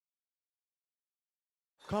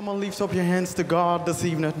Come on, lift up your hands to God this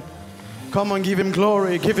evening. Come on, give him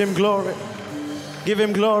glory, give him glory. Give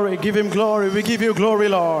him glory, give him glory. We give you glory,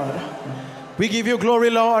 Lord. We give you glory,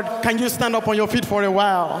 Lord. Can you stand up on your feet for a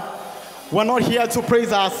while? We're not here to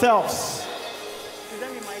praise ourselves.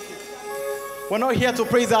 We're not here to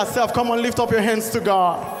praise ourselves. Come on, lift up your hands to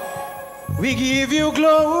God. We give you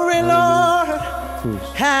glory, Lord,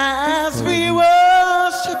 as we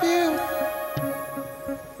worship you.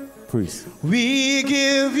 Praise. We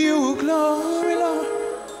give you glory, Lord,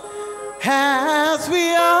 as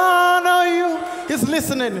we honor you. He's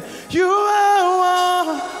listening. You are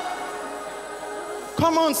one.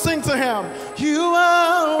 Come on, sing to him. You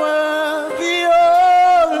are worthy,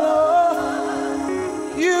 oh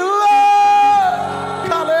Lord. You are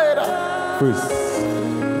Kaleda. Praise.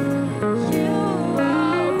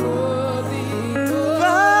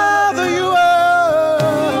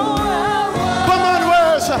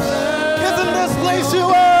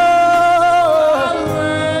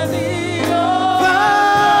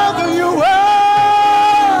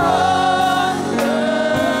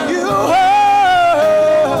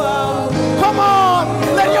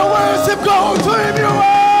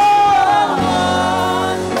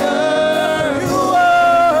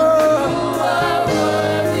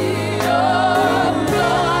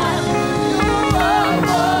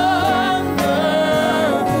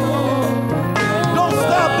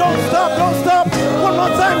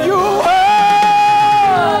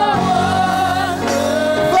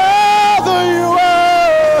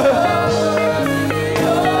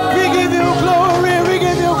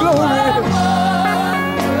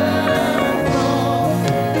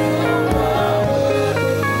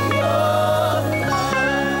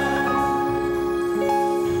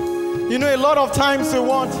 Times we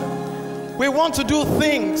want to do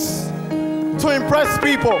things to impress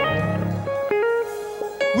people.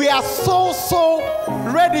 We are so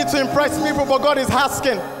ready to impress people, but God is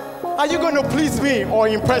asking, are you going to please me or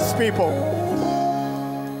impress people?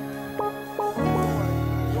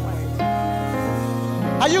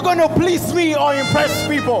 Are you going to please me or impress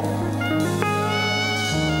people?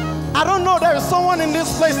 I don't know, there is someone in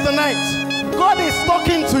this place tonight. God is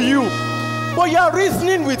talking to you, but you are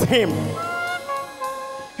reasoning with him.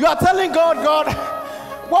 You are telling God, God,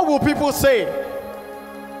 what will people say?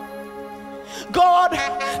 God,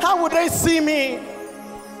 how would they see me?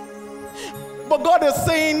 But God is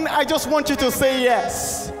saying, I just want you to say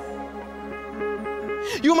yes.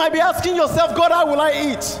 You might be asking yourself, God, how will I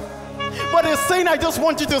eat? But He's saying, I just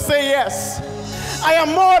want you to say yes. I am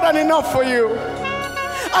more than enough for you.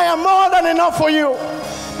 I am more than enough for you.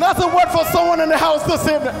 That's a word for someone in the house this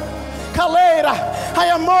evening. Kaleda, I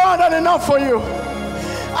am more than enough for you.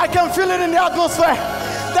 I can feel it in the atmosphere.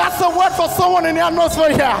 That's a word for someone in the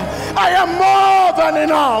atmosphere here. I am more than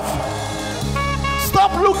enough.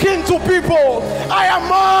 Stop looking to people. I am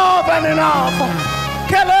more than enough.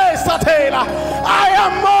 Kele Satela, I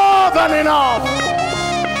am more than enough.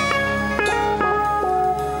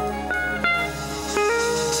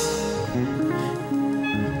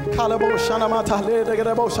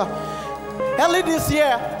 Early this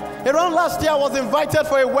year, around last year, I was invited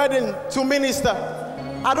for a wedding to minister.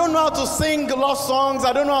 I don't know how to sing love songs.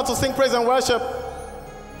 I don't know how to sing praise and worship.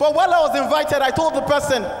 But while I was invited, I told the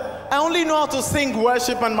person, I only know how to sing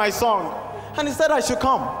worship and my song. And he said I should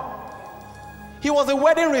come. It was a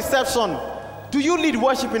wedding reception. Do you lead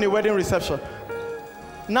worship in a wedding reception?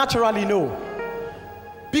 Naturally, no.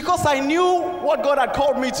 Because I knew what God had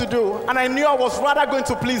called me to do, and I knew I was rather going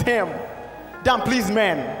to please Him than please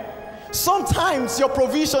men. Sometimes your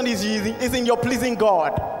provision is in your pleasing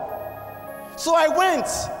God. So I went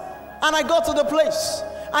and I got to the place,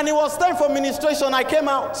 and it was time for ministration. I came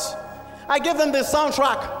out. I gave them the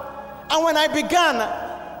soundtrack. And when I began,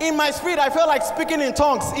 in my spirit, I felt like speaking in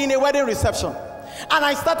tongues in a wedding reception. And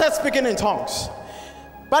I started speaking in tongues.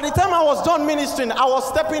 By the time I was done ministering, I was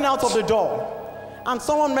stepping out of the door. And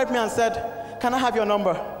someone met me and said, can I have your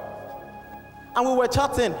number? And we were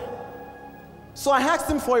chatting. So I asked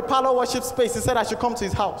him for a parlor worship space. He said I should come to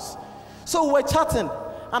his house. So we were chatting.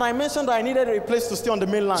 And I mentioned that I needed a place to stay on the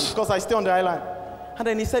mainland because I stay on the island. And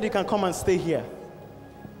then he said, you can come and stay here.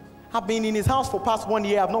 I've been in his house for past 1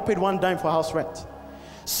 year. I've not paid one dime for house rent.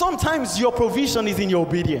 Sometimes your provision is in your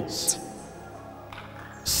obedience.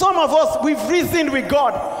 Some of us, we've reasoned with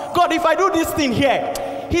God. God, if I do this thing here,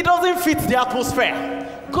 He doesn't fit the atmosphere.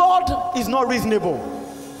 God is not reasonable.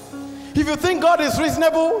 If you think God is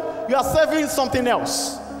reasonable, you are serving something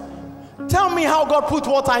else. Tell me how God put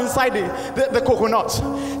water inside the coconut.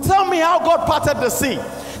 Tell me how God parted the sea.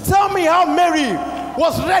 Tell me how Mary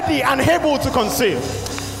was ready and able to conceive.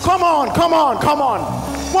 Come on, come on, come on.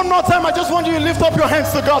 One more time, I just want you to lift up your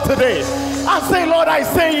hands to God today and say, Lord, I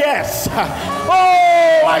say yes.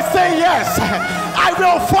 Oh, I say yes. I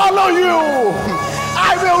will follow you.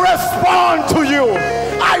 I will respond to you.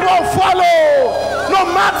 I will follow no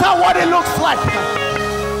matter what it looks like.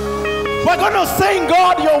 We're going to sing,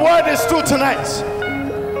 God, your word is true tonight.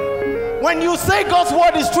 When you say God's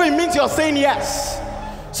word is true, it means you're saying yes.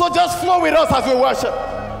 So just flow with us as we worship.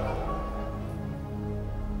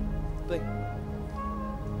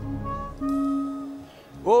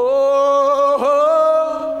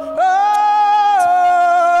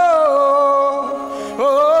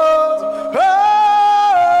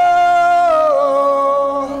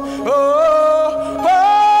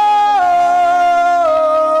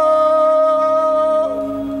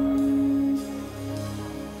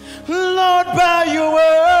 Lord, by your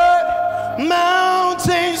word,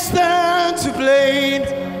 mountains stand to plain.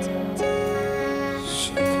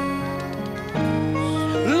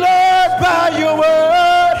 Lord, by your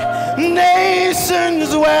word,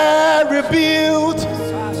 nations were rebuilt.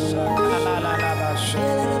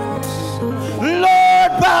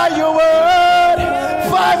 Lord, by your word,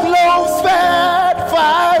 5 loaves fed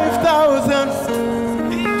 5,000.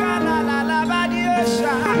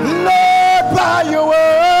 Lord, by your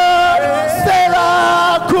word,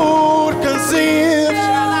 Sarah could conceive.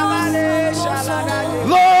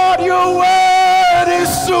 Lord, your word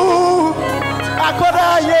is true.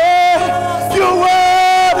 Your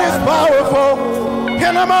word is powerful.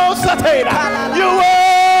 Your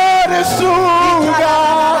word is true,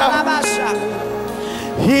 God.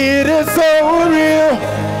 It is so real.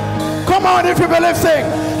 Come on, if you believe, sing.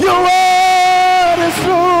 Your word is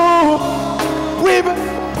true.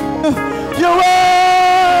 Your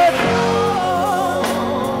word.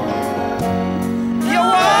 Your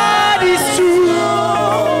word is true.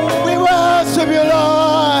 We worship you,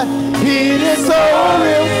 Lord. It is so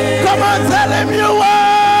real. Come on, tell him your word.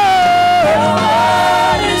 Your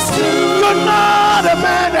word is true. You're not a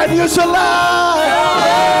man that you should lie. Your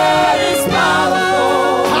word is powerful.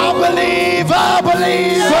 I believe, I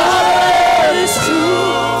believe, your word is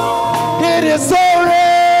true. It is so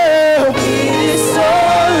real. It is so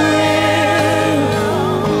real.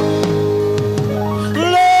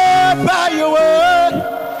 Lord, by your word,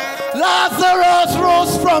 Lazarus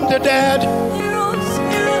rose from the dead.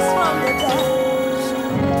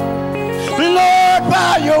 Lord,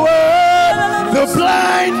 by your word, the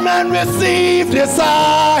blind man received his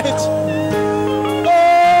sight. Oh,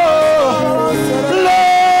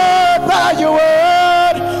 Lord, by your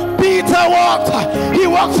word, Peter walked, he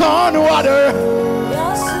walked on water.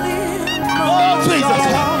 Oh, Jesus.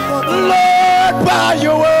 Lord, by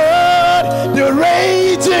your word, the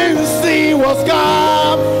raging sea was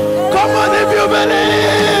calm. Come on, if you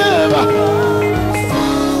believe.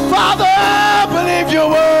 Father, I believe your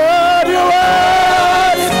word. Your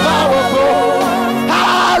word is powerful.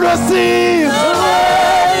 I receive. Your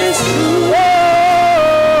word is true.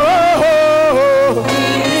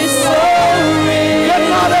 It is so real. You're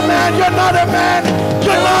not a man. You're not a man.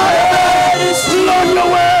 You're not a man. Lord, your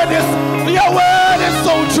word is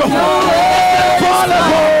so true. It's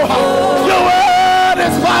infallible. Your word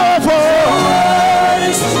is powerful. Your word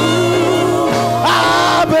is true.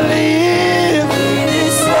 I believe.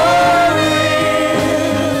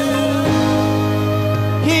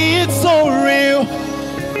 It is so real.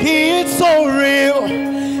 It's so real.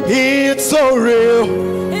 It's so real.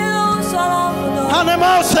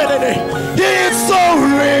 Animal said it. It's so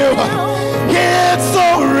real. It's so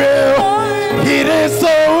real. It is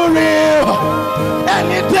so real.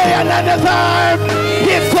 Any day and any time.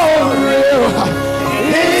 It's so real.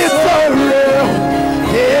 It's so real.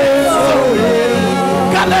 It's so real.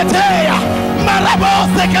 Galatea, Malabo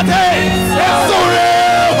Secate. It's so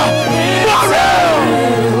real. For real.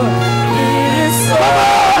 Come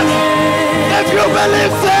on, if you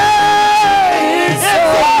believe, say it's so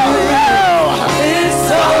real. It's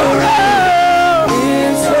so real.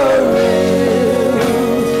 It's so real.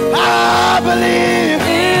 I believe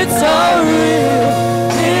it's so real.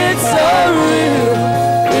 It's so real.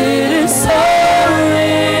 It is so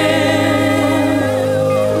real.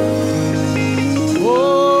 Oh,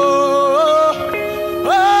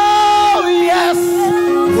 oh yes.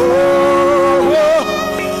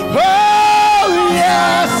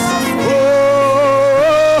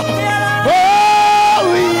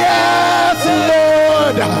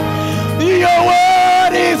 Your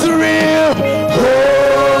word is real.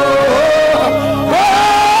 Oh,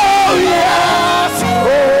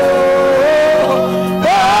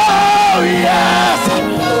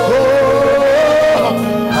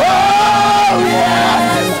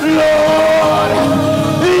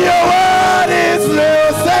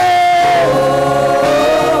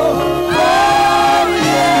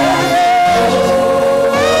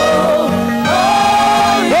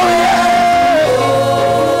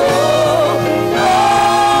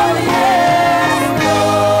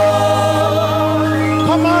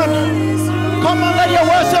 Come on, let your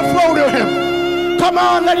worship flow to him. Come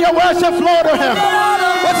on, let your worship flow to him.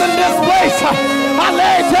 What's in this place?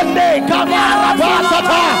 Alejandre, Kamara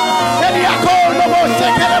Basata, Eliako Lobo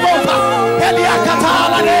Shekelebota, Eliakata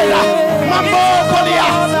Lanela, Mambo Kolia,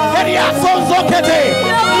 Eliasonzo Kete.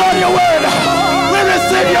 Lord, your word. We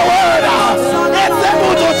receive your word. It's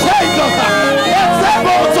able to change us. It's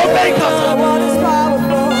able to make us.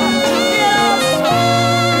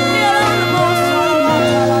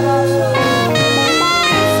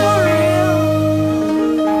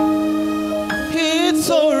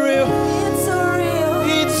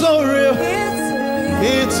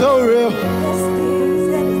 So real.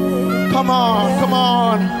 Come on, come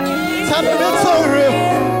on. Tell them it's so real.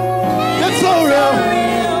 It's so real.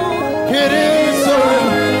 It is so real.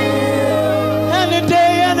 Any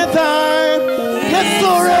day, anytime. It's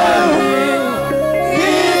so real.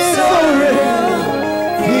 It's so real.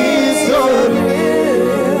 It's so real.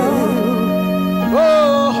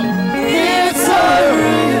 Oh, it's so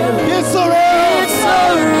real. It's so real. It's so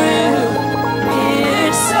real.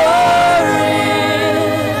 It's so real.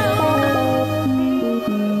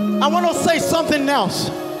 I want to say something else.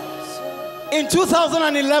 In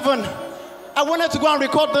 2011, I wanted to go and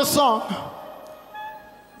record this song.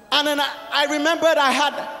 And then I remembered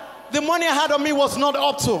the money I had on me was not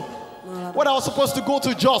up to what I was supposed to go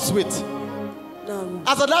to Jos with.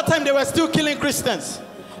 As at that time, they were still killing Christians.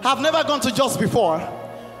 I've never gone to Jos before.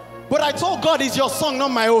 But I told God, it's your song,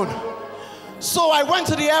 not my own. So I went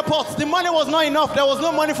to the airport. The money was not enough. There was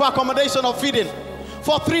no money for accommodation or feeding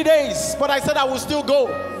for 3 days. But I said I would still go.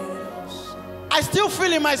 I still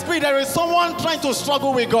feel in my spirit there is someone trying to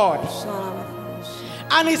struggle with God.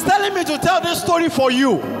 And he's telling me to tell this story for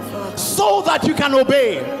you so that you can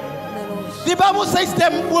obey. The Bible says there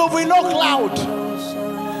will be no cloud.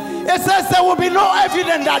 It says there will be no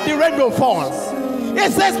evidence that the rain will fall.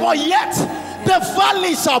 It says, but yet the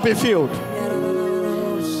valley shall be filled.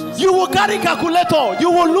 You will carry calculator, you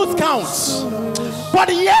will lose counts.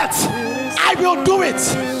 But yet I will do it.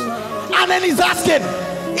 And then he's asking,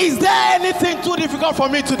 is there anything too difficult for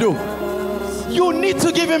me to do? You need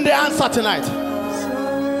to give him the answer tonight.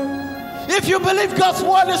 If you believe God's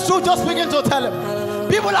word is true, just begin to tell him.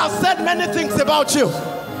 People have said many things about you,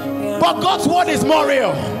 but God's word is more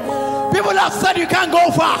real. People have said you can't go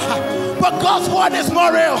far, but God's word is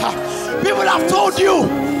more real. People have told you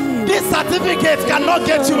this certificate cannot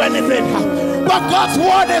get you anything, but God's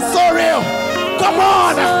word is so real. Come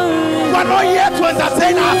on, we're not here to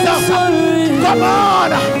entertain ourselves. Come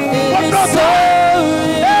on, we're not